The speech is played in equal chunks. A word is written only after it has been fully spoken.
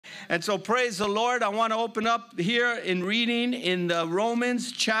And so praise the Lord. I want to open up here in reading in the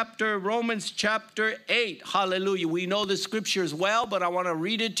Romans chapter 8. Hallelujah. We know the scriptures well, but I want to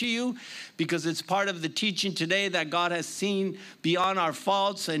read it to you because it's part of the teaching today that God has seen beyond our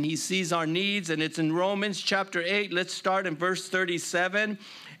faults and he sees our needs. And it's in Romans chapter 8. Let's start in verse 37.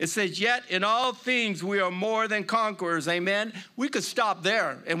 It says, yet in all things we are more than conquerors, amen. We could stop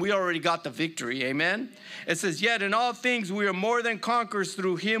there and we already got the victory, amen. It says, yet in all things we are more than conquerors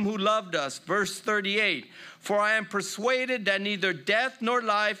through him who loved us. Verse 38, for I am persuaded that neither death nor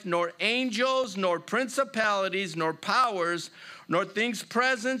life, nor angels, nor principalities, nor powers, nor things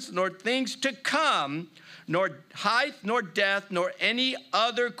present, nor things to come, nor height, nor depth, nor any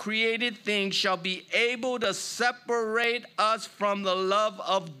other created thing shall be able to separate us from the love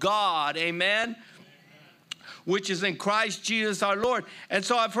of God. Amen. Which is in Christ Jesus our Lord. And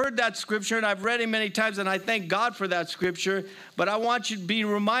so I've heard that scripture and I've read it many times and I thank God for that scripture. But I want you to be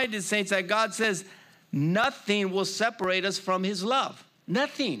reminded, saints, that God says nothing will separate us from his love.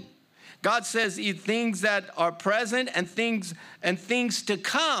 Nothing. God says things that are present and things to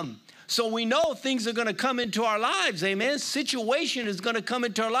come. So we know things are going to come into our lives, amen. Situation is going to come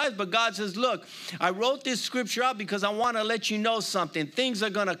into our lives, but God says, look, I wrote this scripture out because I want to let you know something. Things are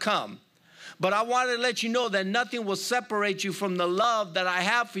going to come. But I want to let you know that nothing will separate you from the love that I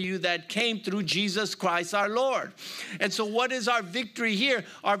have for you that came through Jesus Christ our Lord. And so what is our victory here?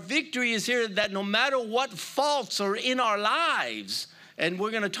 Our victory is here that no matter what faults are in our lives, and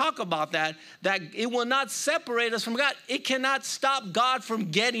we're going to talk about that it will not separate us from God. It cannot stop God from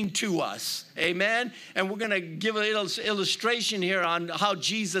getting to us. Amen. And we're going to give an illustration here on how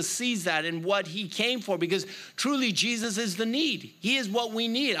Jesus sees that and what he came for, because truly Jesus is the need. He is what we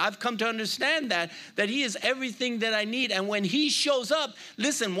need. I've come to understand that he is everything that I need. And when he shows up,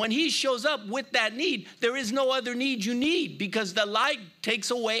 listen, when he shows up with that need, there is no other need you need, because the light takes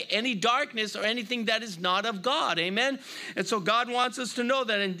away any darkness or anything that is not of God. Amen. And so God wants us to know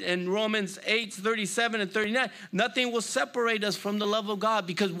that in Romans 8, 37 and 39, nothing will separate us from the love of God.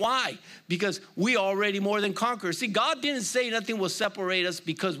 Because why? Because we are already more than conquerors. See, God didn't say nothing will separate us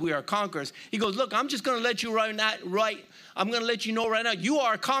because we are conquerors. He goes, look, I'm just going to let you I'm going to let you know right now, you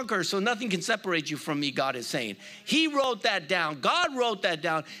are a conqueror, so nothing can separate you from me, God is saying. He wrote that down. God wrote that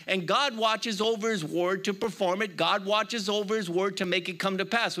down, and God watches over his word to perform it. God watches over his word to make it come to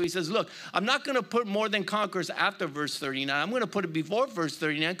pass. So he says, look, I'm not going to put more than conquerors after verse 39. I'm going to put it before verse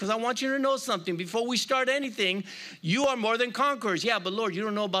 39 because I want you to know something. Before we start anything, you are more than conquerors. Yeah, but Lord, you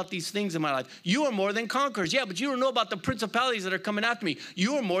don't know about these things in my life. You are more than conquerors. Yeah, but you don't know about the principalities that are coming after me.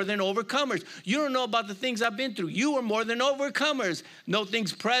 You are more than overcomers. You don't know about the things I've been through. You are more than overcomers. No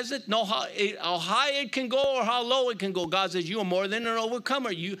things present, no how high it can go or how low it can go. God says you are more than an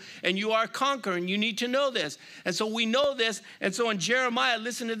overcomer. You are a conqueror, and you need to know this. And so we know this. And so in Jeremiah,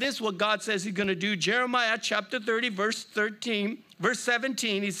 listen to this, what God says he's going to do. Jeremiah chapter 30, verse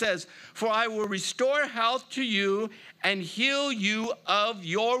 17, he says, for I will restore health to you and heal you of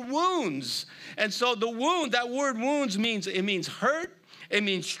your wounds. And so the wound, that word wounds means hurt, it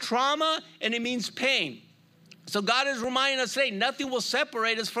means trauma, and it means pain. So God is reminding us today, nothing will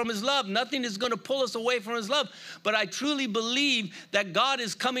separate us from his love. Nothing is going to pull us away from his love. But I truly believe that God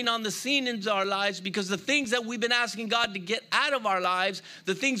is coming on the scene into our lives, because the things that we've been asking God to get out of our lives,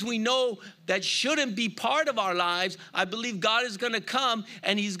 the things we know that shouldn't be part of our lives, I believe God is going to come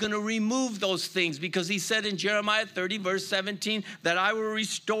and he's going to remove those things, because he said in Jeremiah 30 verse 17 that I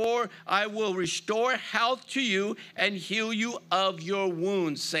will restore health to you and heal you of your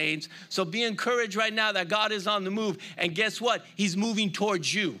wounds, saints. So be encouraged right now that God is on the move, and guess what? He's moving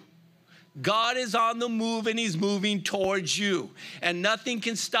towards you. God is on the move and he's moving towards you. And nothing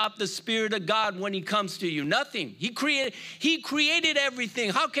can stop the Spirit of God when he comes to you. Nothing. He created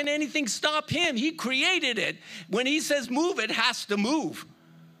everything. How can anything stop him? He created it. When he says move, it has to move.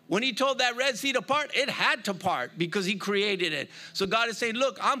 When he told that Red Sea to part, it had to part because he created it. So God is saying,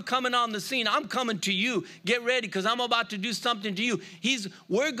 look, I'm coming on the scene. I'm coming to you. Get ready, because I'm about to do something to you.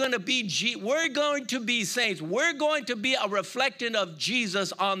 We're going to be saints. We're going to be a reflection of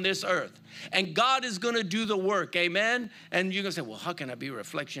Jesus on this earth. And God is going to do the work. Amen. And you're going to say, well, how can I be a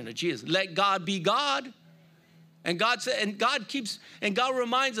reflection of Jesus? Let God be God. And God said, and God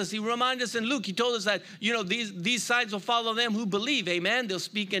reminds us, he reminded us in Luke, he told us that, these signs will follow them who believe. Amen. They'll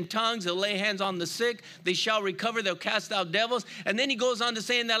speak in tongues. They'll lay hands on the sick. They shall recover. They'll cast out devils. And then he goes on to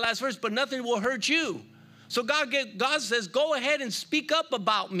say in that last verse, but nothing will hurt you. So God says, go ahead and speak up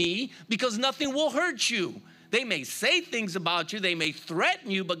about me, because nothing will hurt you. They may say things about you. They may threaten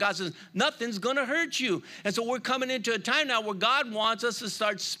you, but God says, nothing's going to hurt you. And so we're coming into a time now where God wants us to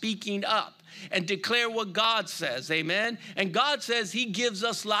start speaking up. and declare what God says. Amen. And God says he gives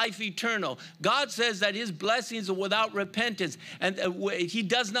us life eternal. God says that his blessings are without repentance. And he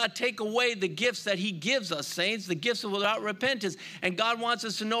does not take away the gifts that he gives us, saints. The gifts are without repentance. And God wants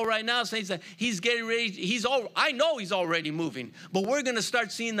us to know right now, saints, that he's getting ready. I know he's already moving. But we're going to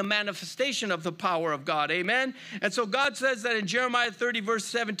start seeing the manifestation of the power of God. Amen. And so God says that in Jeremiah 30, verse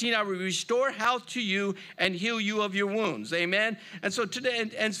 17, I will restore health to you and heal you of your wounds. Amen. And so today,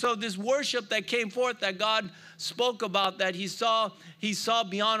 and so this worship that came forth that God spoke about, that he saw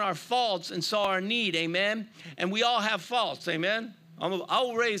beyond our faults and saw our need. Amen. And we all have faults. Amen.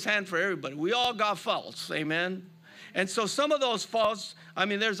 I'll raise hand for everybody. We all got faults. Amen. And so some of those faults, I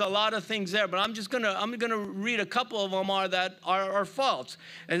mean, there's a lot of things there, but I'm gonna read a couple of them that are faults.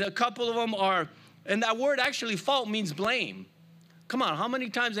 And a couple of them are, and that word actually, fault, means blame. Come on, how many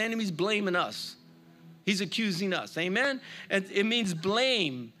times the enemy's blaming us? He's accusing us, amen? And it means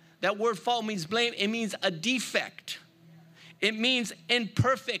blame. That word fault means blame. It means a defect. It means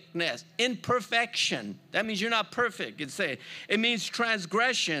imperfectness, imperfection. That means you're not perfect, it's saying. It means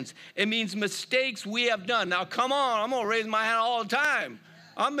transgressions. It means mistakes we have done. Now, come on, I'm going to raise my hand all the time.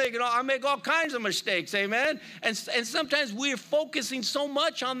 I make all kinds of mistakes, amen? And sometimes we're focusing so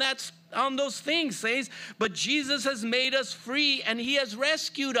much on those things, saints. But Jesus has made us free, and he has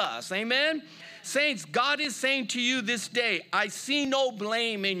rescued us, amen? Saints, God is saying to you this day, I see no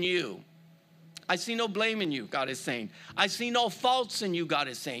blame in you. I see no blame in you, God is saying. I see no faults in you, God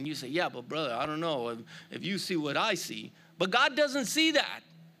is saying. You say, yeah, but brother, I don't know if you see what I see. But God doesn't see that.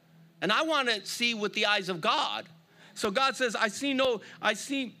 And I want to see with the eyes of God. So God says, I see no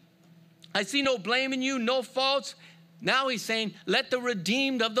blame in you, no faults. Now he's saying, let the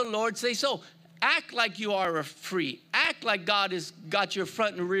redeemed of the Lord say so. Act like you are free. Act like God has got your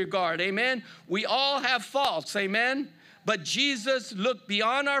front and rear guard. Amen. We all have faults. Amen. But Jesus looked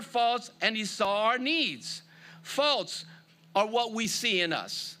beyond our faults and he saw our needs. Faults are what we see in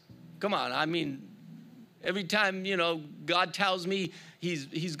us. Come on. I mean, every time, God tells me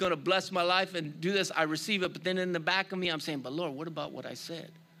he's going to bless my life and do this, I receive it. But then in the back of me, I'm saying, but Lord, what about what I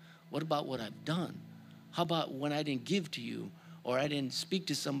said? What about what I've done? How about when I didn't give to you? Or I didn't speak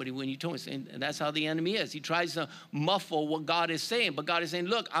to somebody when you told me. And that's how the enemy is. He tries to muffle what God is saying. But God is saying,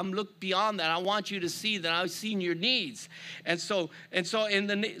 look, I'm looked beyond that. I want you to see that I've seen your needs. So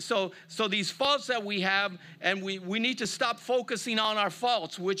these faults that we have, and we need to stop focusing on our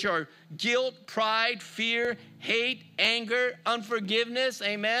faults, which are guilt, pride, fear, hate, anger, unforgiveness.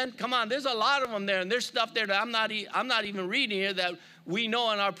 Amen. Come on, there's a lot of them there. And there's stuff there that I'm not even reading here that we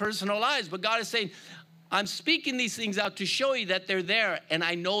know in our personal lives. But God is saying, I'm speaking these things out to show you that they're there, and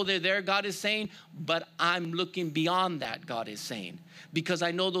I know they're there, God is saying, but I'm looking beyond that, God is saying, because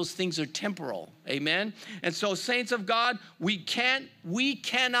I know those things are temporal, amen? And so, saints of God, we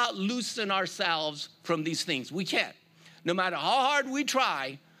cannot loosen ourselves from these things. We can't. No matter how hard we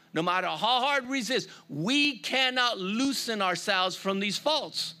try, no matter how hard we resist, we cannot loosen ourselves from these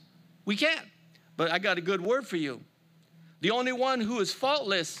faults. We can't. But I got a good word for you. The only one who is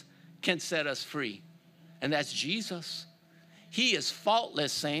faultless can set us free. And that's Jesus. He is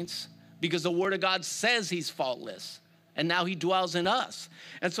faultless, saints, because the Word of God says he's faultless. And now he dwells in us.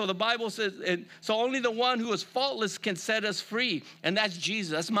 And so the Bible says, and so only the one who is faultless can set us free. And that's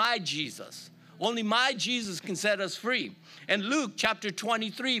Jesus. That's my Jesus. Only my Jesus can set us free. And Luke chapter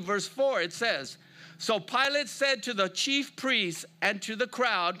 23, verse 4, it says, so Pilate said to the chief priests and to the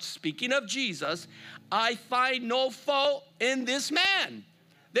crowd, speaking of Jesus, I find no fault in this man.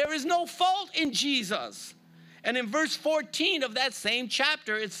 There is no fault in Jesus. And in verse 14 of that same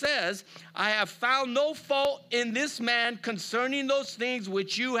chapter, it says, I have found no fault in this man concerning those things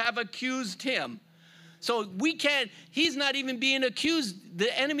which you have accused him. So he's not even being accused.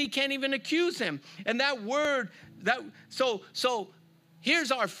 The enemy can't even accuse him. And that word, so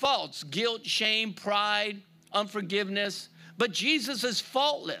here's our faults: guilt, shame, pride, unforgiveness. But Jesus is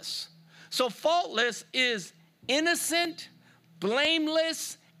faultless. So faultless is innocent,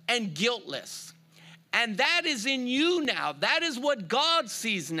 blameless, and guiltless. And that is in you now. That is what God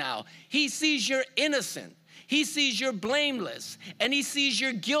sees now. He sees you're innocent. He sees you're blameless. And he sees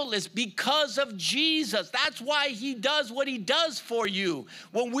you're guiltless because of Jesus. That's why he does what he does for you.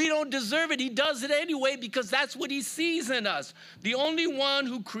 When we don't deserve it, he does it anyway because that's what he sees in us. The only one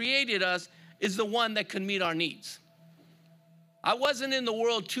who created us is the one that can meet our needs. I wasn't in the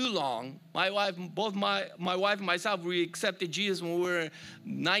world too long. My wife and myself, we accepted Jesus when we were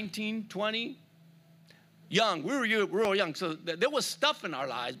 19, 20. Young, we were real young. So there was stuff in our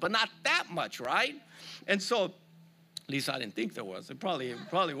lives, but not that much, right? And so least I didn't think there was. It probably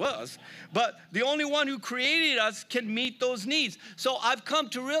was. But the only one who created us can meet those needs. So I've come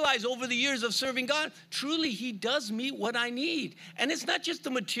to realize over the years of serving God, truly he does meet what I need. And it's not just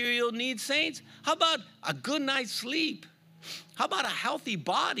the material needs, saints. How about a good night's sleep? How about a healthy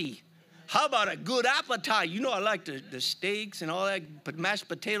body? How about a good appetite? You know I like the steaks and all that, mashed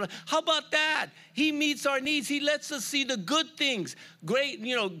potato. How about that? He meets our needs. He lets us see the good things. Great,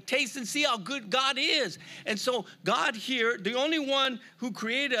 taste and see how good God is. And so God here, the only one who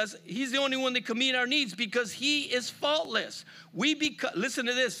created us, he's the only one that can meet our needs because he is faultless. Listen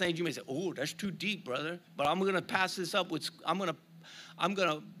to this, saints. You may say, oh, that's too deep, brother. But I'm going to pass this up with, I'm going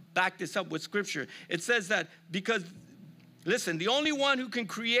to back this up with scripture. It says that because, listen, the only one who can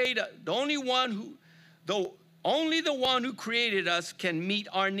create, only the one who created us can meet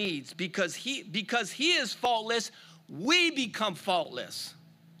our needs. Because he is faultless, we become faultless.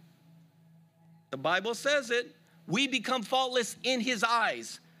 The Bible says it. We become faultless in his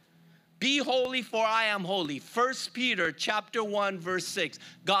eyes. Be holy, for I am holy. 1 Peter chapter 1, verse 6.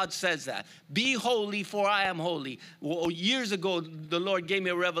 God says that. Be holy, for I am holy. Well, years ago, the Lord gave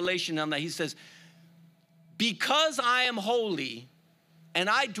me a revelation on that. He says, because I am holy and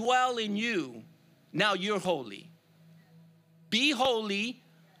I dwell in you, now you're holy. Be holy,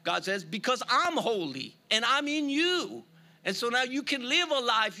 God says, because I'm holy and I'm in you. And so now you can live a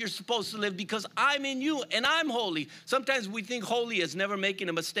life you're supposed to live because I'm in you and I'm holy. Sometimes we think holy is never making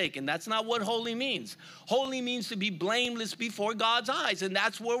a mistake, and that's not what holy means. Holy means to be blameless before God's eyes, and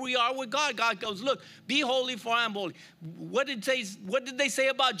that's where we are with God. God goes, look, be holy for I am holy. What did they say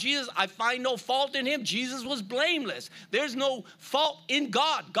about Jesus? I find no fault in him. Jesus was blameless. There's no fault in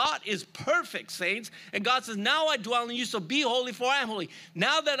God. God is perfect, saints. And God says, now I dwell in you, so be holy for I am holy.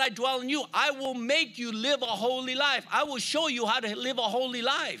 Now that I dwell in you, I will make you live a holy life. I will show you how to live a holy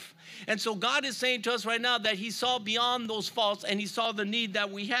life. And so God is saying to us right now that he saw beyond those faults and he saw the need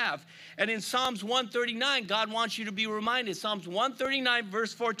that we have. And in Psalms 139, God wants you to be reminded. Psalms 139,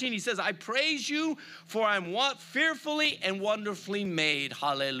 verse 14, he says, I praise you for I'm fearfully and wonderfully made.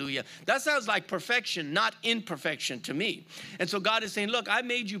 Hallelujah. That sounds like perfection, not imperfection to me. And so God is saying, look, I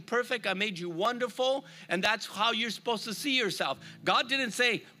made you perfect. I made you wonderful. And that's how you're supposed to see yourself. God didn't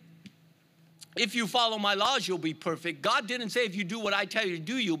say, if you follow my laws, you'll be perfect. God didn't say if you do what I tell you to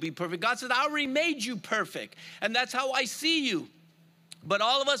do, you'll be perfect. God said, I already made you perfect. And that's how I see you. But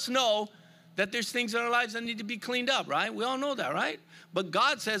all of us know that there's things in our lives that need to be cleaned up, right? We all know that, right? But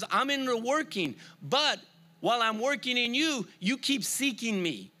God says, I'm in the working. But while I'm working in you, you keep seeking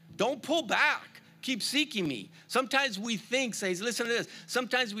me. Don't pull back. Keep seeking me. Sometimes we think, saints, listen to this.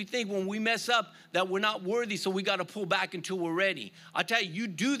 Sometimes we think when we mess up that we're not worthy, so we got to pull back until we're ready. I tell you, you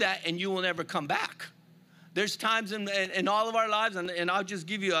do that and you will never come back. There's times in all of our lives, and I'll just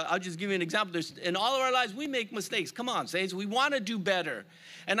give you an example. In all of our lives, we make mistakes. Come on, saints. We want to do better.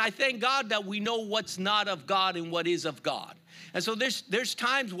 And I thank God that we know what's not of God and what is of God. And so there's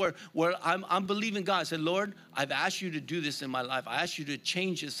times where I'm believing God. I said, Lord, I've asked you to do this in my life. I asked you to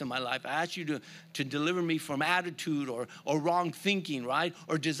change this in my life. I asked you to deliver me from attitude or wrong thinking, right?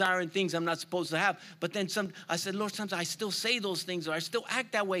 Or desiring things I'm not supposed to have. But then I said, Lord, sometimes I still say those things or I still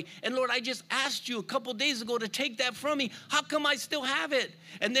act that way. And Lord, I just asked you a couple days ago to take that from me. How come I still have it?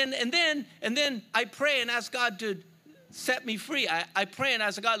 And then I pray and ask God to set me free. I pray and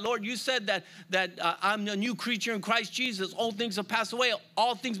ask God, Lord, you said that I'm a new creature in Christ Jesus. Old things have passed away.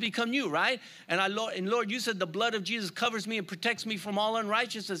 All things become new, right? And Lord, you said the blood of Jesus covers me and protects me from all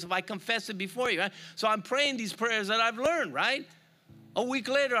unrighteousness if I confess it before you, right? So I'm praying these prayers that I've learned, right? A week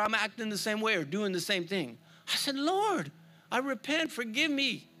later, I'm acting the same way or doing the same thing. I said, Lord, I repent. Forgive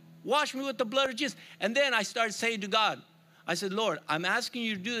me. Wash me with the blood of Jesus. And then I started saying to God, I said, Lord, I'm asking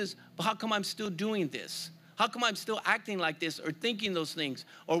you to do this, but how come I'm still doing this? How come I'm still acting like this or thinking those things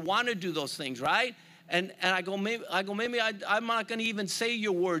or want to do those things, right? And I go, maybe I'm not going to even say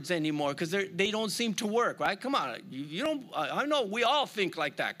your words anymore because they don't seem to work, right? Come on. You don't, I know we all think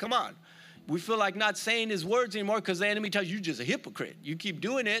like that. Come on. We feel like not saying his words anymore because the enemy tells you you're just a hypocrite. You keep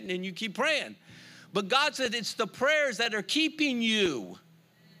doing it and then you keep praying. But God said it's the prayers that are keeping you.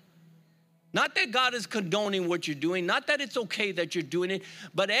 Not that God is condoning what you're doing, not that it's okay that you're doing it,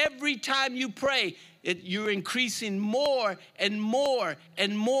 but every time you pray, you're increasing more and more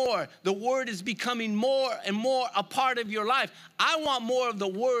and more. The word is becoming more and more a part of your life. I want more of the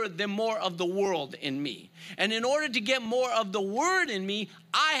word than more of the world in me. And in order to get more of the word in me,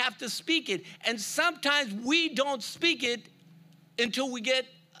 I have to speak it. And sometimes we don't speak it until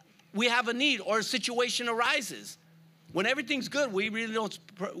we have a need or a situation arises. When everything's good, we really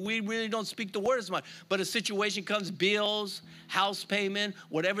don't speak the word as much. But a situation comes, bills, house payment,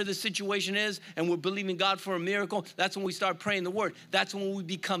 whatever the situation is, and we're believing God for a miracle, that's when we start praying the word. That's when we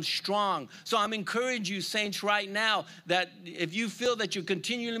become strong. So I'm encouraging you, saints, right now, that if you feel that you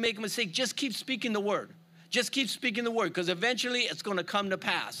continually make a mistake, just keep speaking the word. Just keep speaking the word, because eventually it's going to come to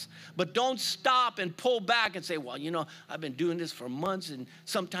pass. But don't stop and pull back and say, well, you know, I've been doing this for months and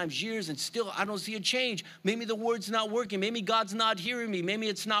sometimes years, and still I don't see a change. Maybe the word's not working. Maybe God's not hearing me. Maybe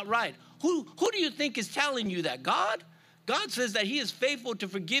it's not right. Who do you think is telling you that? God? God says that he is faithful to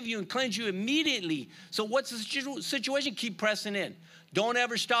forgive you and cleanse you immediately. So what's the situation? Keep pressing in. Don't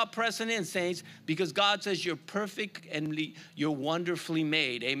ever stop pressing in, saints, because God says you're perfect and you're wonderfully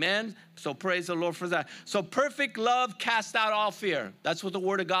made. Amen? So praise the Lord for that. So perfect love casts out all fear. That's what the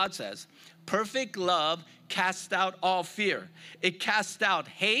word of God says. Perfect love casts out all fear. It casts out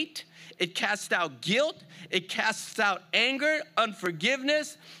hate. It casts out guilt. It casts out anger,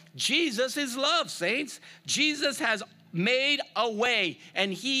 unforgiveness. Jesus is love, saints. Jesus has made a way,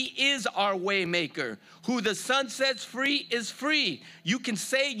 and he is our way maker. Who the Son sets free is free. You can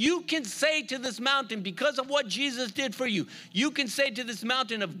say to this mountain, because of what Jesus did for you, you can say to this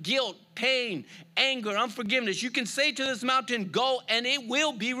mountain of guilt, pain, anger, unforgiveness, you can say to this mountain, go, and it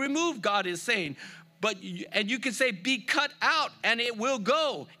will be removed, God is saying. And you can say, be cut out, and it will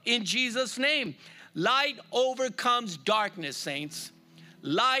go in Jesus' name. Light overcomes darkness, saints.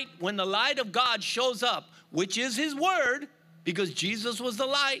 Light, when the light of God shows up, which is his word, because Jesus was the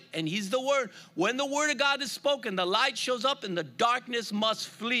light and he's the word. When the word of God is spoken, the light shows up and the darkness must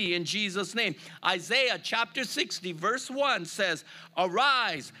flee in Jesus' name. Isaiah chapter 60 verse 1 says,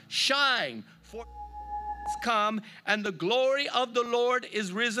 arise, shine, for come and the glory of the Lord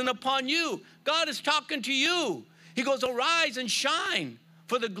is risen upon you. God is talking to you. He goes, arise and shine,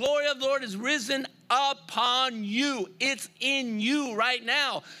 for the glory of the Lord is risen upon you. It's in you right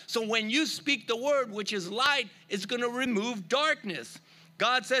now. So when you speak the word, which is light, it's going to remove darkness.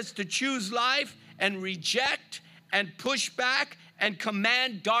 God says to choose life and reject and push back and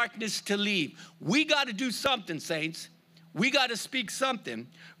command darkness to leave. We got to do something, saints. We got to speak something.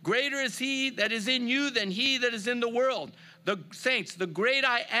 Greater is he that is in you than he that is in the world. The saints, the great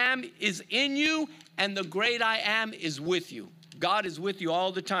I am is in you, and the great I am is with you. God is with you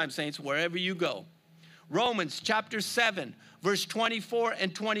all the time, saints, wherever you go. Romans chapter 7, verse 24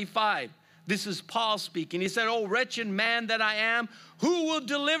 and 25. This is Paul speaking. He said, oh, wretched man that I am, who will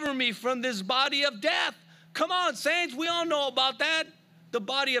deliver me from this body of death? Come on, saints, we all know about that. The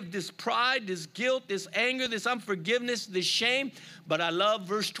body of this pride, this guilt, this anger, this unforgiveness, this shame. But I love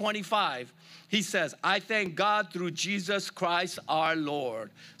verse 25. He says, I thank God through Jesus Christ our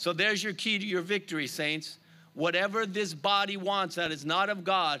Lord. So there's your key to your victory, saints. Whatever this body wants that is not of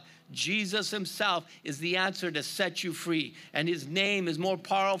God, Jesus himself is the answer to set you free. And his name is more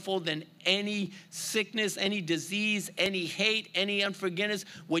powerful than any sickness, any disease, any hate, any unforgiveness.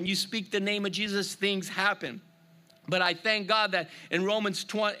 When you speak the name of Jesus, things happen. But I thank God that in Romans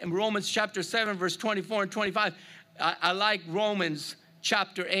chapter 7, verse 24 and 25, I like Romans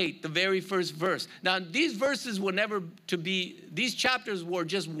chapter 8, the very first verse. Now, these verses were never to be, these chapters were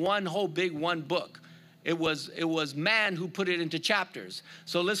just one whole big one book. It was man who put it into chapters.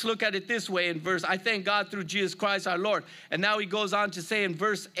 So let's look at it this way in verse, I thank God through Jesus Christ our Lord. And now he goes on to say in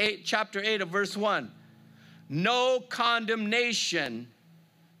verse 8, chapter 8 of verse 1, no condemnation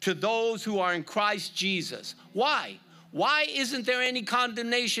to those who are in Christ Jesus. Why? Why isn't there any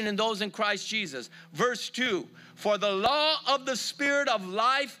condemnation in those in Christ Jesus? Verse 2, for the law of the Spirit of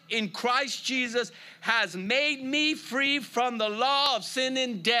life in Christ Jesus has made me free from the law of sin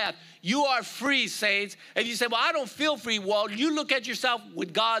and death. You are free, saints. If you say, well, I don't feel free, well, you look at yourself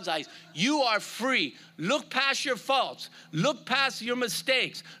with God's eyes. You are free. Look past your faults. Look past your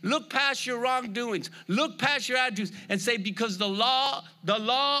mistakes. Look past your wrongdoings. Look past your attitudes and say, because the law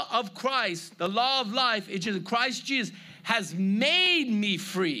of Christ, the law of life, which is Christ Jesus, has made me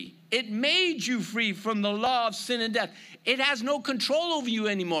free. It made you free from the law of sin and death. It has no control over you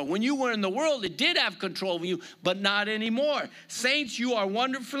anymore. When you were in the world, it did have control over you, but not anymore. Saints, you are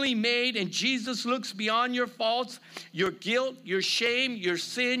wonderfully made, and Jesus looks beyond your faults, your guilt, your shame, your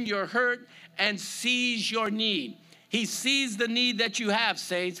sin, your hurt, and sees your need. He sees the need that you have,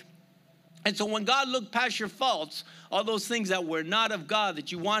 saints. And so when God looked past your faults, all those things that were not of God,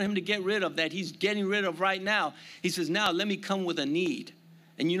 that you want him to get rid of, that he's getting rid of right now, he says, now let me come with a need.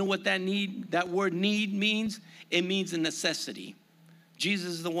 And you know what that word need means? It means a necessity.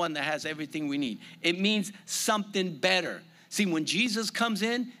 Jesus is the one that has everything we need. It means something better. See, when Jesus comes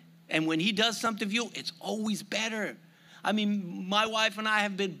in and when he does something for you, it's always better. I mean, my wife and I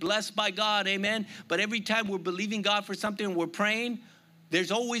have been blessed by God, amen? But every time we're believing God for something and we're praying,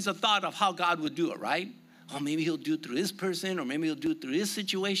 there's always a thought of how God would do it, right? Oh, maybe he'll do it through this person, or maybe he'll do it through this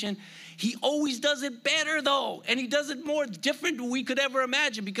situation. He always does it better, though, and he does it more different than we could ever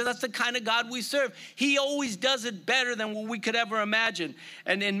imagine, because that's the kind of God we serve. He always does it better than what we could ever imagine.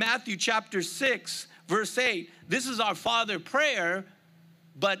 And in Matthew chapter 6, verse 8, this is our Father prayer,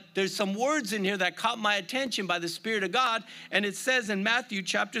 but there's some words in here that caught my attention by the Spirit of God, and it says in Matthew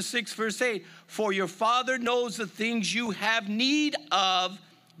chapter 6, verse 8, for your Father knows the things you have need of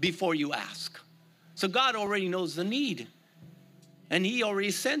before you ask. So God already knows the need, and he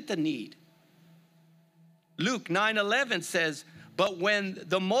already sent the need. Luke 9:11 says, but when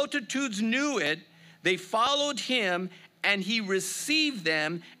the multitudes knew it, they followed him, and he received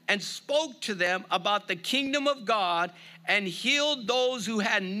them and spoke to them about the kingdom of God and healed those who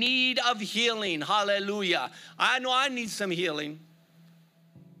had need of healing. Hallelujah. I know I need some healing.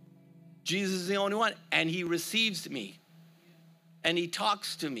 Jesus is the only one, and he receives me, and he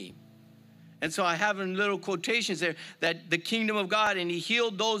talks to me. And so I have in little quotations there that the kingdom of God, and he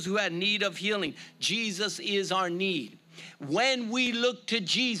healed those who had need of healing. Jesus is our need. When we look to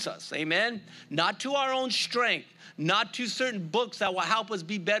Jesus, amen, not to our own strength, not to certain books that will help us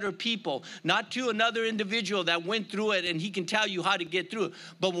be better people, not to another individual that went through it and he can tell you how to get through it.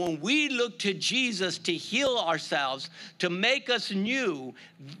 But when we look to Jesus to heal ourselves, to make us new,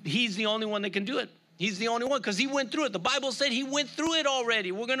 he's the only one that can do it. He's the only one, because he went through it. The Bible said he went through it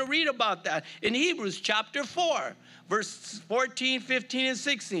already. We're going to read about that in Hebrews chapter 4, verse 14, 15, and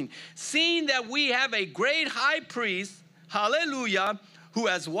 16. Seeing that we have a great high priest, hallelujah, who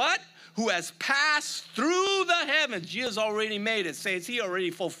has what? Who has passed through the heavens. Jesus already made it. Says he already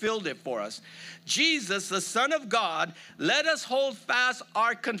fulfilled it for us. Jesus, the Son of God, let us hold fast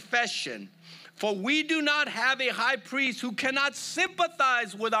our confession. For we do not have a high priest who cannot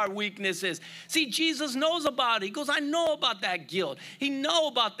sympathize with our weaknesses. See, Jesus knows about it. He goes, I know about that guilt. He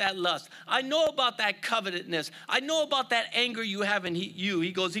knows about that lust. I know about that covetousness. I know about that anger you have in you.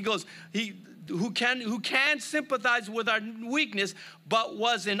 He goes, who can sympathize with our weakness, but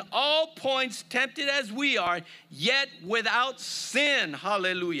was in all points tempted as we are, yet without sin.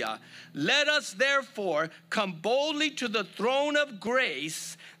 Hallelujah. Let us therefore come boldly to the throne of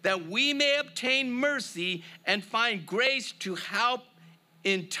grace, that we may obtain mercy and find grace to help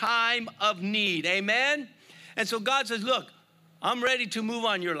in time of need. Amen? And so God says, look, I'm ready to move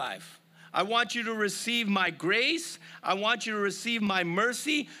on your life. I want you to receive my grace. I want you to receive my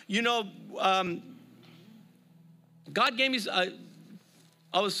mercy. You know, God gave me,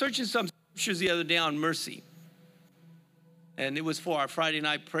 I was searching some scriptures the other day on mercy. And it was for our Friday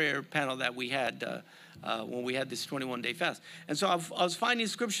night prayer panel that we had when we had this 21-day fast. And so I was finding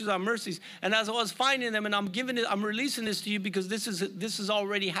scriptures on mercies. And as I was finding them, and I'm releasing this to you, because this is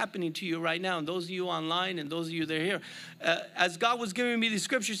already happening to you right now. And those of you online and those of you that are here, as God was giving me these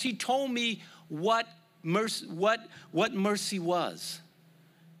scriptures, he told me what mercy was.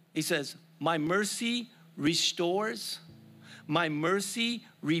 He says, my mercy restores, my mercy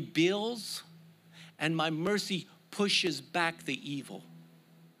rebuilds, and my mercy pushes back the evil.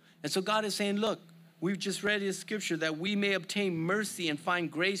 And so God is saying, look, we've just read his scripture that we may obtain mercy and find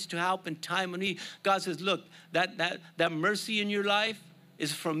grace to help in time of need. God says, look, that mercy in your life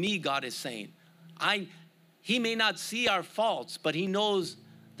is from me, God is saying. He may not see our faults, but he knows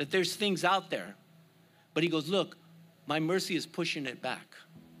that there's things out there. But he goes, look, my mercy is pushing it back.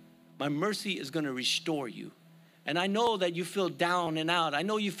 My mercy is going to restore you. And I know that you feel down and out. I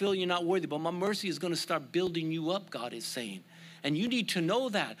know you feel you're not worthy, but my mercy is going to start building you up, God is saying. And you need to know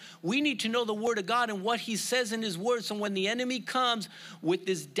that. We need to know the word of God and what he says in his word. So when the enemy comes with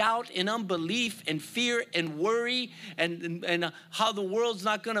this doubt and unbelief and fear and worry and how the world's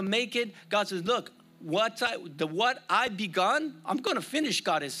not going to make it, God says, look, what I've begun, I'm going to finish,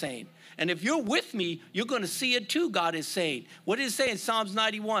 God is saying. And if you're with me, you're going to see it too, God is saying. What does it say in Psalms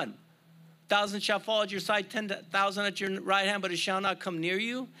 91? 1,000 shall fall at your side, 10,000 at your right hand, but it shall not come near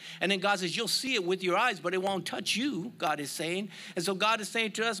you. And then God says, you'll see it with your eyes, but it won't touch you, God is saying. And so God is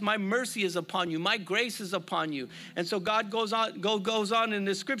saying to us, my mercy is upon you. My grace is upon you. And so God goes on in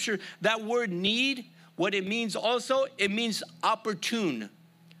the scripture. That word need, what it means also, it means opportune.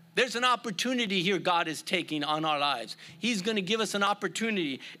 There's an opportunity here God is taking on our lives. He's going to give us an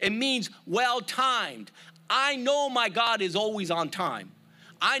opportunity. It means well-timed. I know my God is always on time.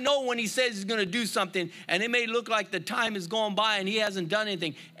 I know when he says he's going to do something, and it may look like the time is going by and he hasn't done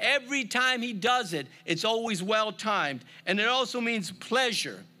anything. Every time he does it, it's always well-timed. And it also means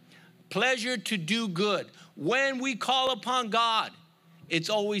pleasure. Pleasure to do good. When we call upon God, it's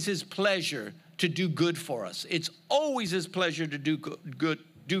always his pleasure to do good for us. It's always his pleasure to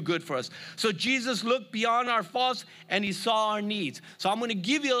do good for us. So Jesus looked beyond our faults and he saw our needs. So I'm going to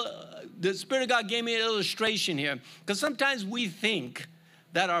give you, the Spirit of God gave me an illustration here, because sometimes we think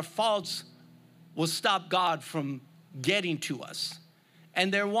that our faults will stop God from getting to us.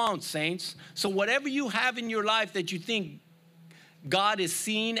 And there won't, saints. So whatever you have in your life that you think God is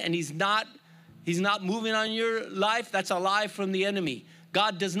seeing and he's not moving on your life, that's a lie from the enemy.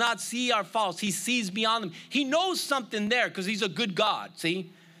 God does not see our faults. He sees beyond them. He knows something there because he's a good God,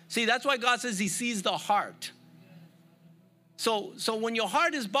 see? See, that's why God says he sees the heart. So when your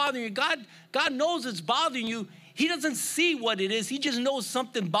heart is bothering you, God knows it's bothering you. He doesn't see what it is. He just knows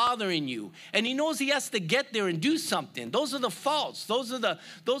something bothering you. And he knows he has to get there and do something. Those are the faults. Those are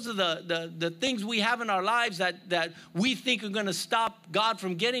the things we have in our lives that we think are going to stop God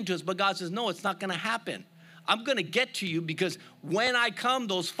from getting to us. But God says, no, it's not going to happen. I'm going to get to you, because when I come,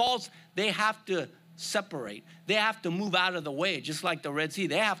 those faults, they have to separate. They have to move out of the way, just like the Red Sea.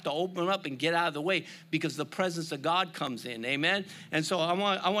 They have to open up and get out of the way, because the presence of God comes in. Amen? And so I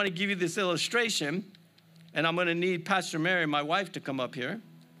want to give you this illustration. And I'm going to need Pastor Mary, my wife, to come up here.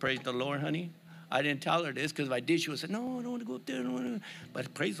 Praise the Lord, honey. I didn't tell her this, because if I did, she would say, no, I don't want to go up there. I don't want to.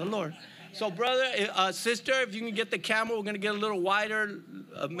 But praise the Lord. So, brother, sister, if you can get the camera, we're going to get a little wider,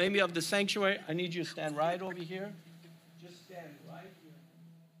 maybe of the sanctuary. I need you to stand right over here. Just stand right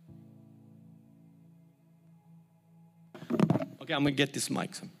here. Okay, I'm going to get this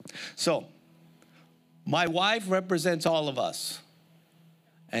mic. So, my wife represents all of us.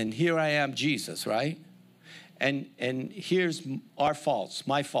 And here I am, Jesus, right? And here's our faults,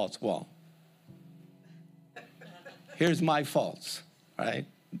 my faults. Well, here's my faults, right?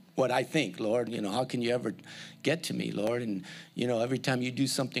 What I think, Lord, how can you ever get to me, Lord? And, every time you do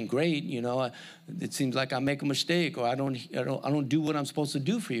something great, it seems like I make a mistake, or I don't do what I'm supposed to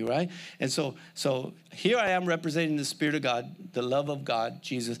do for you, right? And so here I am representing the Spirit of God, the love of God,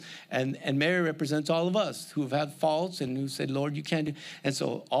 Jesus, and Mary represents all of us who have had faults and who said, Lord, you can't do. And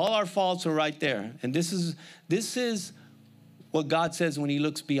so all our faults are right there. And this is what God says when he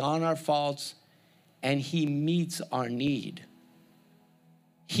looks beyond our faults and he meets our need.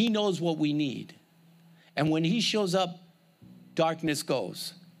 He knows what we need. And when he shows up, darkness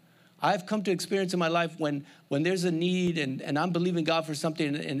goes. I've come to experience in my life when there's a need and I'm believing God for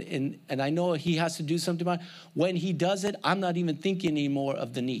something and I know he has to do something about it. When he does it, I'm not even thinking anymore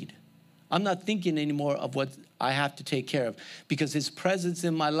of the need. I'm not thinking anymore of what I have to take care of, because his presence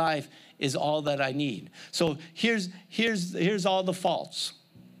in my life is all that I need. So here's all the faults.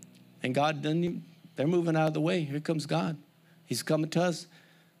 And God doesn't even, they're moving out of the way. Here comes God. He's coming to us.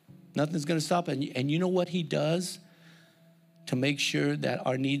 Nothing's going to stop it. And you know what he does to make sure that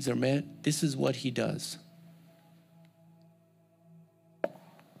our needs are met? This is what he does.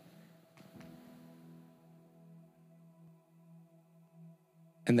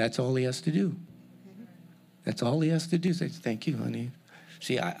 And that's all he has to do. That's all he has to do. Say, thank you, honey.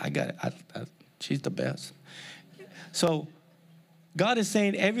 See, I got it. She's the best. So God is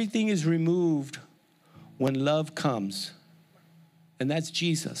saying everything is removed when love comes. And that's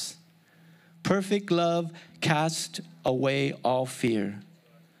Jesus. Perfect love casts away all fear.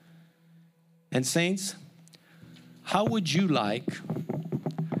 And saints, how would you like,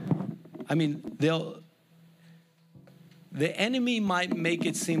 the enemy might make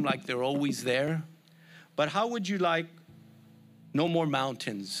it seem like they're always there, but how would you like no more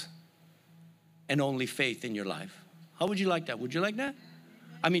mountains and only faith in your life? How would you like that? Would you like that?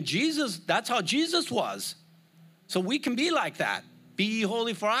 Jesus, that's how Jesus was. So we can be like that. Be ye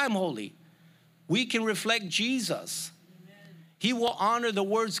holy, for I am holy. We can reflect Jesus. Amen. He will honor the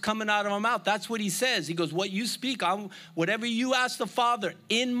words coming out of our mouth. That's what he says. He goes, what you speak, whatever you ask the Father,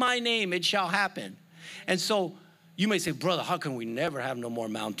 in my name, it shall happen. And so you may say, brother, how can we never have no more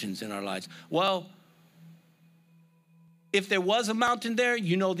mountains in our lives? Well, if there was a mountain there,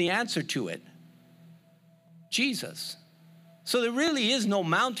 you know the answer to it. Jesus. So there really is no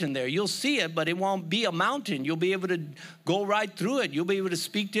mountain there. You'll see it, but it won't be a mountain. You'll be able to go right through it. You'll be able to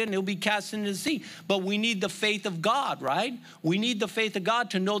speak to it, and it'll be cast into the sea. But we need the faith of God, right? We need the faith of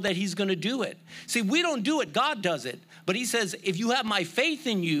God to know that he's going to do it. See, we don't do it. God does it. But he says, if you have my faith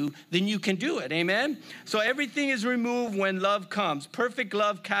in you, then you can do it. Amen? So everything is removed when love comes. Perfect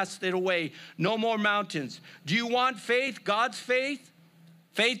love casts it away. No more mountains. Do you want faith, God's faith?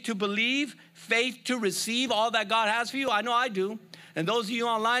 Faith to believe, faith to receive all that God has for you? I know I do. And those of you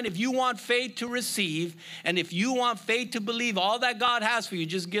online, if you want faith to receive, and if you want faith to believe all that God has for you,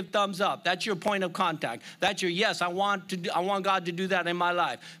 just give thumbs up. That's your point of contact. That's your yes, I want God to do that in my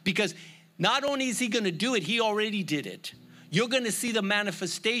life. Because not only is he going to do it, he already did it. You're going to see the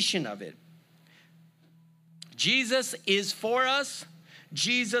manifestation of it. Jesus is for us,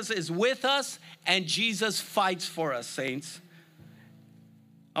 Jesus is with us, and Jesus fights for us, saints.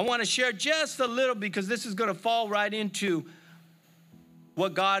 I want to share just a little because this is going to fall right into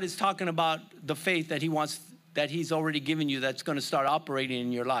what God is talking about, the faith that he wants, that he's already given you, that's going to start operating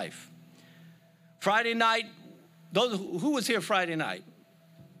in your life. Friday night, who was here Friday night?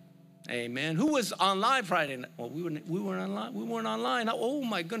 Amen. Who was online Friday night? Well, we weren't online. We weren't online. Oh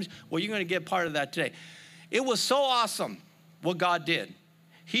my goodness. Well, you're going to get part of that today. It was so awesome what God did.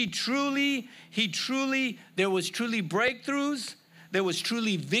 There was truly breakthroughs, there was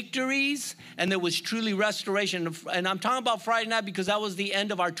truly victories, and there was truly restoration. And I'm talking about Friday night because that was the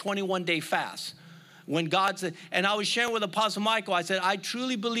end of our 21-day fast. When God said, and I was sharing with Apostle Michael, I said, I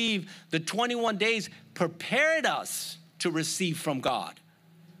truly believe the 21 days prepared us to receive from God.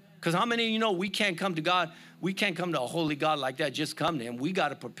 Because how many of you know we can't come to God, we can't come to a holy God like that, just come to him. We got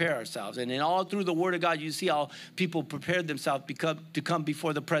to prepare ourselves. And in all through the word of God, you see how people prepared themselves to come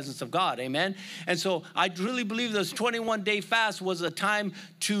before the presence of God, amen? And so I really believe this 21-day fast was a time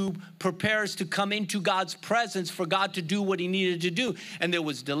to prepare us to come into God's presence for God to do what he needed to do. And there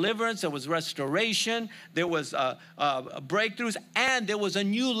was deliverance, there was restoration, there was breakthroughs, and there was a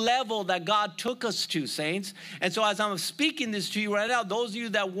new level that God took us to, saints. And so as I'm speaking this to you right now, those of you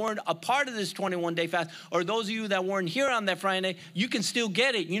that weren't a part of this 21-day fast, or those of you that weren't here on that Friday, you can still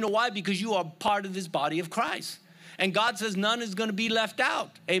get it. You know why? Because you are part of this body of Christ. And God says none is going to be left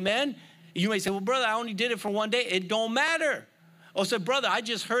out. Amen? You may say, well, brother, I only did it for one day. It don't matter. Oh, so brother, I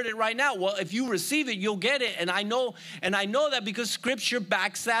just heard it right now. Well, if you receive it, you'll get it. And I know that because Scripture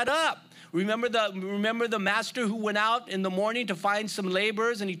backs that up. Remember the master who went out in the morning to find some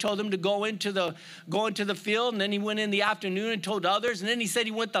laborers, and he told them to go into the field, and then he went in the afternoon and told others, and then he said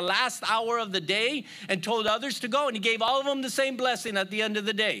he went the last hour of the day and told others to go, and he gave all of them the same blessing at the end of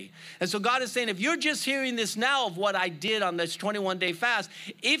the day. And so God is saying, if you're just hearing this now of what I did on this 21-day fast,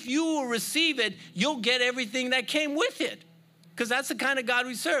 if you will receive it, you'll get everything that came with it. Because that's the kind of God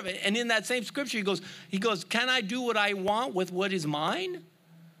we serve. And in that same scripture, he goes, can I do what I want with what is mine?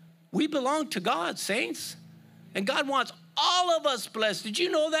 We belong to God, saints. And God wants all of us blessed. Did you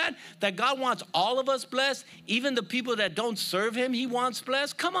know that? That God wants all of us blessed? Even the people that don't serve him, he wants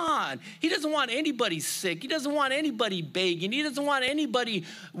blessed? Come on. He doesn't want anybody sick. He doesn't want anybody begging. He doesn't want anybody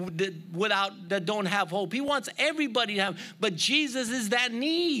that don't have hope. He wants everybody to have. But Jesus is that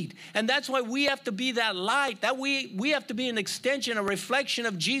need. And that's why we have to be that light. That we have to be an extension, a reflection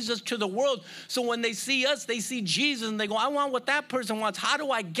of Jesus to the world. So when they see us, they see Jesus and they go, I want what that person wants. How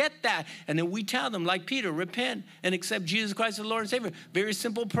do I get that? And then we tell them, like Peter, repent and accept Jesus Christ as Lord and Savior. Very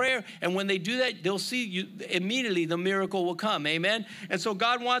simple prayer. And when they do that, they'll see you immediately, the miracle will come. Amen. And so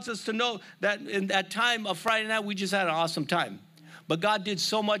God wants us to know that in that time of Friday night, we just had an awesome time. But God did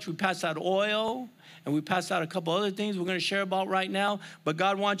so much. We passed out oil and we passed out a couple other things we're going to share about right now. But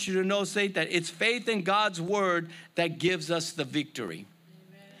God wants you to know, Saint, that it's faith in God's word that gives us the victory.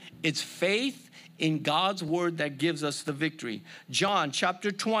 Amen. It's faith in God's word that gives us the victory. John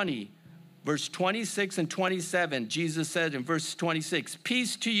chapter 20. Verse 26 and 27, Jesus said in verse 26,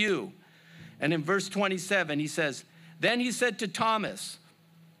 peace to you. And in verse 27, he says, then he said to Thomas,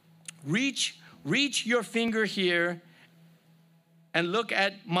 reach your finger here and look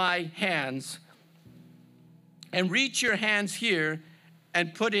at my hands, and reach your hands here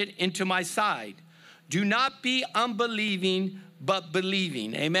and put it into my side. Do not be unbelieving, but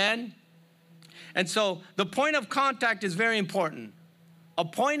believing. Amen? And so the point of contact is very important. A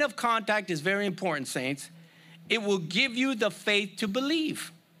point of contact is very important, saints. It will give you the faith to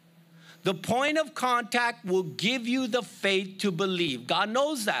believe. The point of contact will give you the faith to believe. God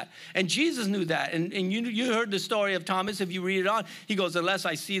knows that. And Jesus knew that. And you heard the story of Thomas. If you read it on, he goes, unless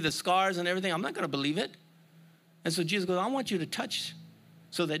I see the scars and everything, I'm not going to believe it. And so Jesus goes, I want you to touch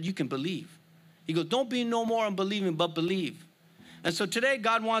so that you can believe. He goes, don't be no more unbelieving, but believe. And so today,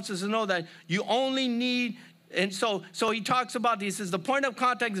 God wants us to know that you only need. And so he talks about this. He says the point of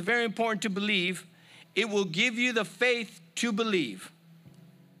contact is very important to believe. It will give you the faith to believe.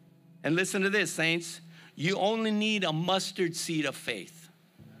 And listen to this, saints. You only need a mustard seed of faith.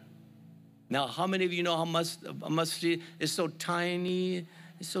 Now, how many of you know how a mustard seed is so tiny?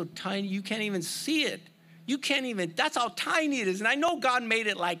 It's so tiny you can't even see it. You can't even, that's how tiny it is. And I know God made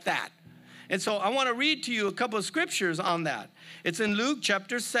it like that. And so I want to read to you a couple of scriptures on that. It's in Luke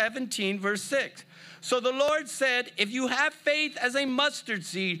chapter 17, verse 6. So the Lord said, if you have faith as a mustard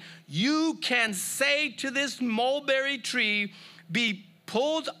seed, you can say to this mulberry tree, be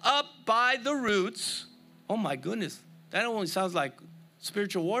pulled up by the roots. Oh my goodness, that only sounds like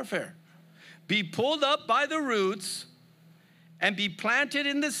spiritual warfare. Be pulled up by the roots and be planted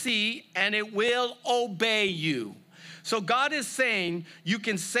in the sea, and it will obey you. So God is saying, you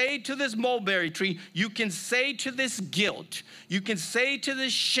can say to this mulberry tree, you can say to this guilt, you can say to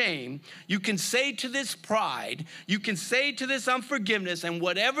this shame, you can say to this pride, you can say to this unforgiveness, and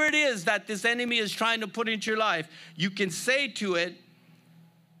whatever it is that this enemy is trying to put into your life, you can say to it,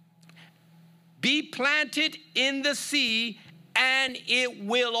 be planted in the sea, and it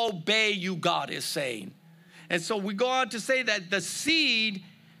will obey you, God is saying. And so we go on to say that the seed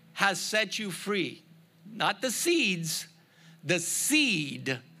has set you free. Not the seeds, the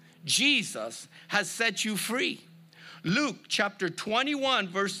seed, Jesus, has set you free. Luke chapter 21,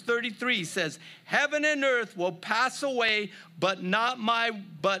 verse 33 says, heaven and earth will pass away, but my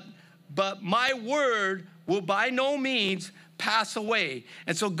word will by no means pass away.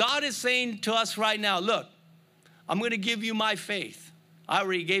 And so God is saying to us right now, look, I'm going to give you my faith. I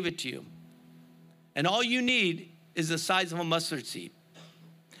already gave it to you. And all you need is the size of a mustard seed.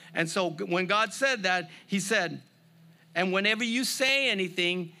 And so when God said that, he said, and whenever you say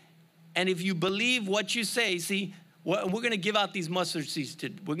anything, and if you believe what you say, see, we're going to give out these mustard seeds.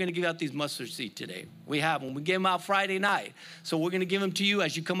 We're going to give out these mustard seeds today. We have them. We gave them out Friday night. So we're going to give them to you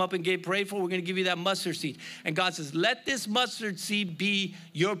as you come up and get prayed for. We're going to give you that mustard seed. And God says, let this mustard seed be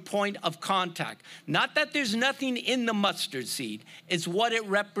your point of contact. Not that there's nothing in the mustard seed. It's what it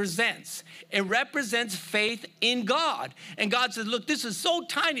represents. It represents faith in God. And God says, look, this is so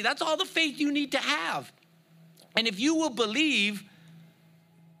tiny. That's all the faith you need to have. And if you will believe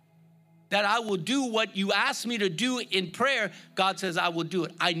that I will do what you asked me to do in prayer, God says, I will do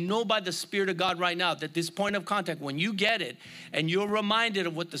it. I know by the Spirit of God right now that this point of contact, when you get it and you're reminded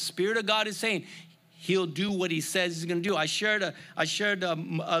of what the Spirit of God is saying, he'll do what he says he's going to do. I shared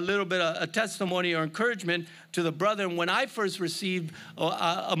a little bit of a testimony or encouragement to the brother. And when I first received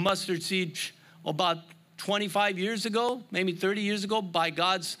a mustard seed about 25 years ago, maybe 30 years ago, by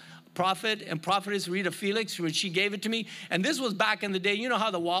God's prophet and prophetess Rita Felix, when she gave it to me. And this was back in the day. You know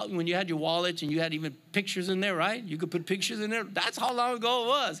how when you had your wallets and you had even pictures in there, right? You could put pictures in there. That's how long ago it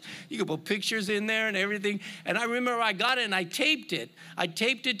was. You could put pictures in there and everything. And I remember I got it and I taped it. I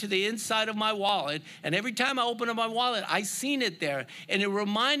taped it to the inside of my wallet. And every time I opened up my wallet, I seen it there. And it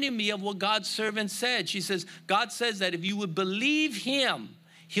reminded me of what God's servant said. She says, God says that if you would believe him,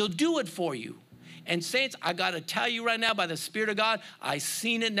 he'll do it for you. And saints, I got to tell you right now, by the Spirit of God, I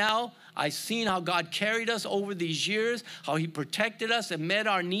seen it now. I seen how God carried us over these years, how he protected us and met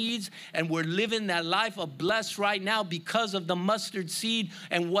our needs, and we're living that life of blessed right now because of the mustard seed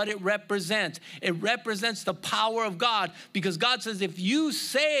and what it represents. It represents the power of God, because God says, if you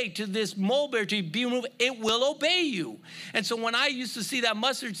say to this mulberry tree, be removed, it will obey you. And so when I used to see that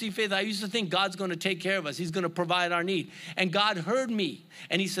mustard seed faith, I used to think God's going to take care of us. He's going to provide our need. And God heard me,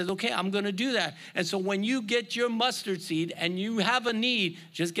 and he says, okay, I'm going to do that. And so when you get your mustard seed and you have a need,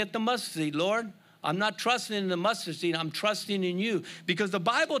 just get the mustard seed. Lord, I'm not trusting in the mustard seed. I'm trusting in you. Because the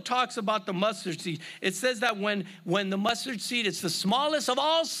Bible talks about the mustard seed. It says that when the mustard seed, it's the smallest of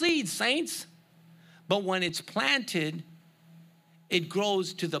all seeds, saints. But when it's planted, it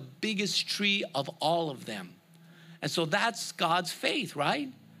grows to the biggest tree of all of them. And so that's God's faith, right?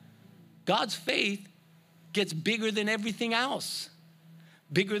 God's faith gets bigger than everything else.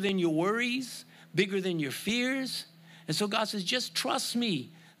 Bigger than your worries, bigger than your fears. And so God says, just trust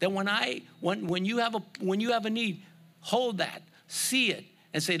me. That when you have a need, hold that, see it,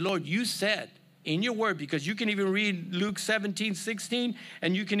 and say, Lord, you said in your word, because you can even read Luke 17:16,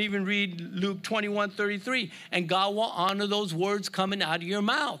 and you can even read Luke 21:33, and God will honor those words coming out of your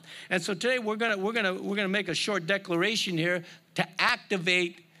mouth. And so today we're gonna make a short declaration here to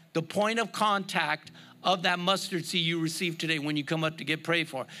activate the point of contact of that mustard seed you received today when you come up to get prayed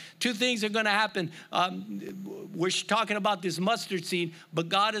for. Two things are going to happen. We're talking about this mustard seed, but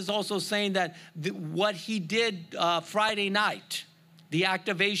God is also saying that what he did Friday night, the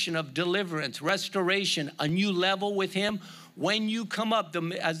activation of deliverance, restoration, a new level with him, when you come up,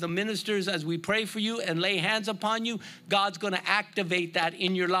 as the ministers, as we pray for you and lay hands upon you, God's going to activate that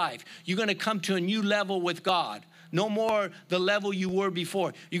in your life. You're going to come to a new level with God. No more the level you were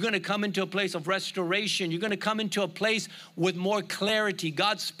before. You're going to come into a place of restoration. You're going to come into a place with more clarity.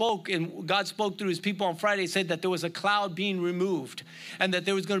 God spoke through his people on Friday, said that there was a cloud being removed and that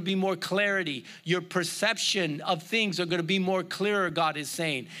there was going to be more clarity. Your perception of things are going to be more clearer, God is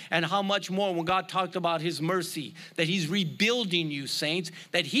saying. And how much more when God talked about his mercy, that he's rebuilding you, saints,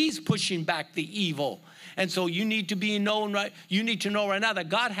 that he's pushing back the evil. And so you need to be known, right? You need to know right now that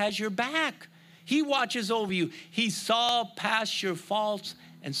God has your back. He watches over you. He saw past your faults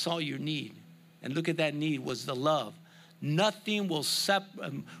and saw your need. And look at that need was the love. Nothing will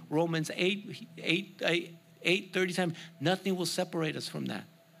separate, Romans 8, 8, 30 times. Nothing will separate us from that.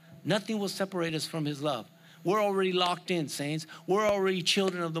 Nothing will separate us from his love. We're already locked in, saints. We're already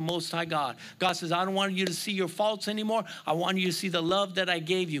children of the Most High God. God says, I don't want you to see your faults anymore. I want you to see the love that I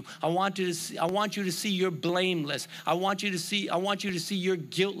gave you. I want you to see you're blameless. I want you to see you're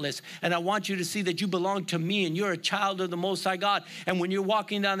guiltless. And I want you to see that you belong to me and you're a child of the Most High God. And when you're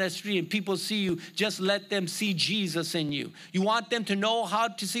walking down that street and people see you, just let them see Jesus in you. You want them to know how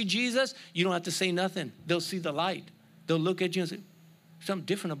to see Jesus? You don't have to say nothing. They'll see the light. They'll look at you and say, something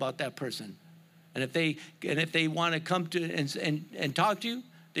different about that person. And if they want to come to and talk to you,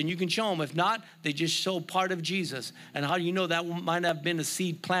 then you can show them. If not, they just show part of Jesus. And how do you know that might have been a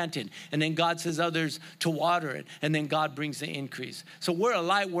seed planted? And then God says others to water it. And then God brings the increase. So we're a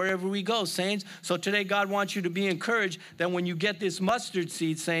light wherever we go, saints. So today God wants you to be encouraged that when you get this mustard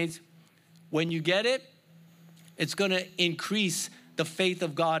seed, saints, when you get it, it's going to increase the faith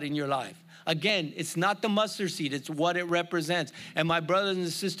of God in your life. Again, it's not the mustard seed, it's what it represents. And my brothers and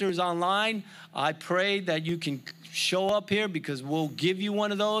sisters online, I pray that you can show up here because we'll give you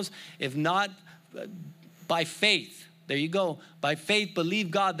one of those. If not, by faith, there you go. By faith,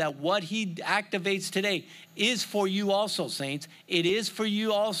 believe God that what he activates today is for you also, saints. It is for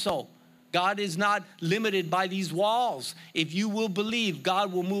you also. God is not limited by these walls. If you will believe,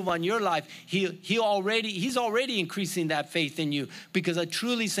 God will move on your life. He's already increasing that faith in you. Because I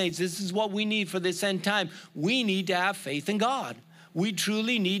truly say, this is what we need for this end time. We need to have faith in God. We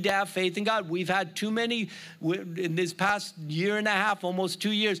truly need to have faith in God. We've had too many, in this past year and a half, almost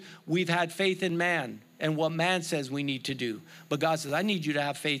 2 years, we've had faith in man and what man says we need to do. But God says, I need you to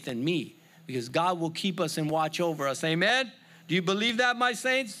have faith in me because God will keep us and watch over us. Amen? Do you believe that, my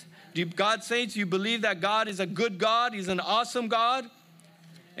saints? God, saints, you believe that God is a good God? He's an awesome God?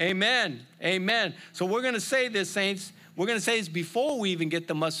 Amen. Amen. So we're going to say this, saints. We're going to say this before we even get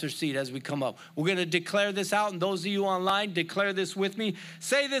the mustard seed as we come up. We're going to declare this out. And those of you online, declare this with me.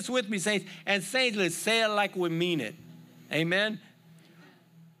 Say this with me, saints. And saints, let's say it like we mean it. Amen.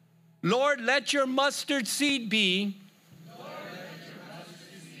 Lord, let your mustard seed be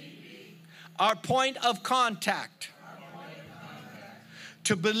our point of contact.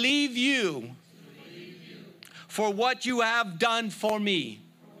 To believe you for what you have done for me.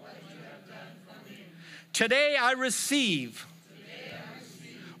 Today I receive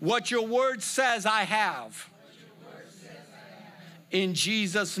what your word says I have. In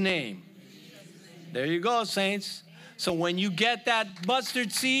Jesus' name. There you go, saints. So when you get that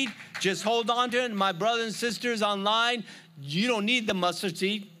mustard seed, just hold on to it. My brothers and sisters online, you don't need the mustard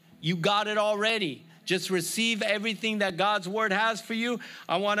seed. You got it already. Just receive everything that God's word has for you.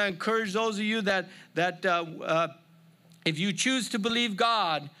 I want to encourage those of you that if you choose to believe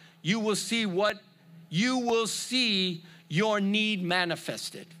God, you will see your need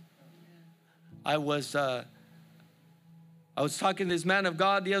manifested. I was talking to this man of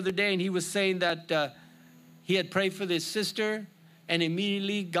God the other day, and he was saying that he had prayed for this sister, and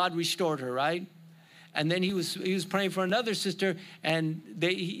immediately God restored her, right? And then he was praying for another sister, and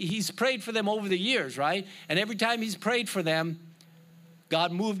he's prayed for them over the years, right? And every time he's prayed for them,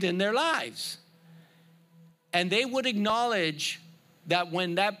 God moved in their lives. And they would acknowledge that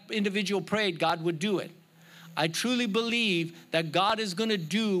when that individual prayed, God would do it. I truly believe that God is going to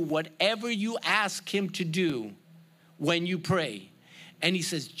do whatever you ask him to do when you pray. And he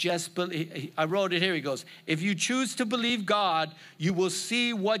says, just believe. I wrote it here. He goes, if you choose to believe God, you will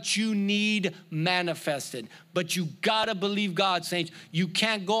see what you need manifested. But you got to believe God, saints. You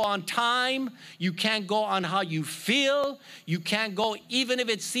can't go on time. You can't go on how you feel. You can't go even if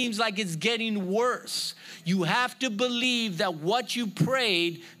it seems like it's getting worse. You have to believe that what you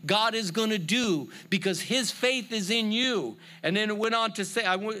prayed, God is going to do because his faith is in you. And then it went on to say,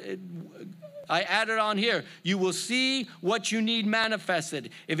 I added on here, you will see what you need manifested.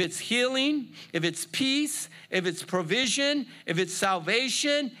 If it's healing, if it's peace, if it's provision, if it's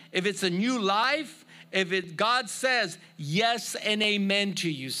salvation, if it's a new life, God says yes and amen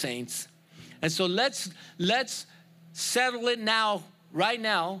to you, saints. And so let's settle it now, right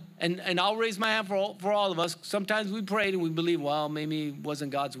now, and I'll raise my hand for all of us. Sometimes we prayed and we believe, well, maybe it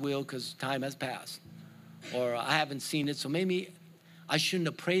wasn't God's will because time has passed. Or I haven't seen it, so maybe I shouldn't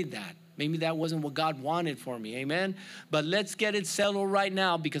have prayed that. Maybe that wasn't what God wanted for me, amen? But let's get it settled right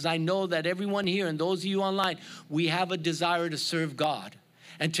now because I know that everyone here and those of you online, we have a desire to serve God.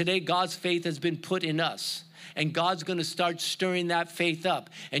 And today God's faith has been put in us. And God's going to start stirring that faith up.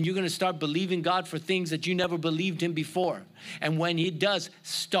 And you're going to start believing God for things that you never believed him before. And when he does,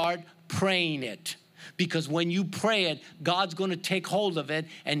 start praying it. Because when you pray it, God's going to take hold of it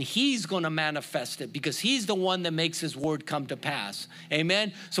and he's going to manifest it because he's the one that makes his word come to pass.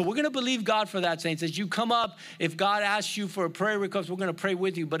 Amen. So we're going to believe God for that, saints. As you come up, if God asks you for a prayer request, we're going to pray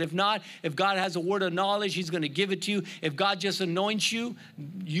with you. But if not, if God has a word of knowledge, he's going to give it to you. If God just anoints you,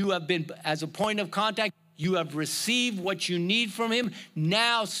 you have been as a point of contact. You have received what you need from him.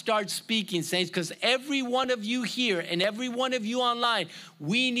 Now start speaking, saints, because every one of you here and every one of you online,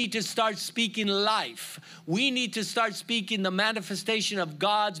 we need to start speaking life. We need to start speaking the manifestation of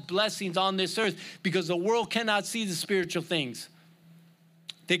God's blessings on this earth because the world cannot see the spiritual things.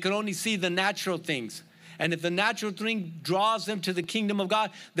 They can only see the natural things. And if the natural thing draws them to the kingdom of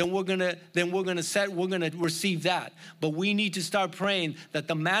God, then we're gonna receive that. But we need to start praying that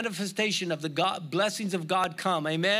the manifestation of the blessings of God come. Amen.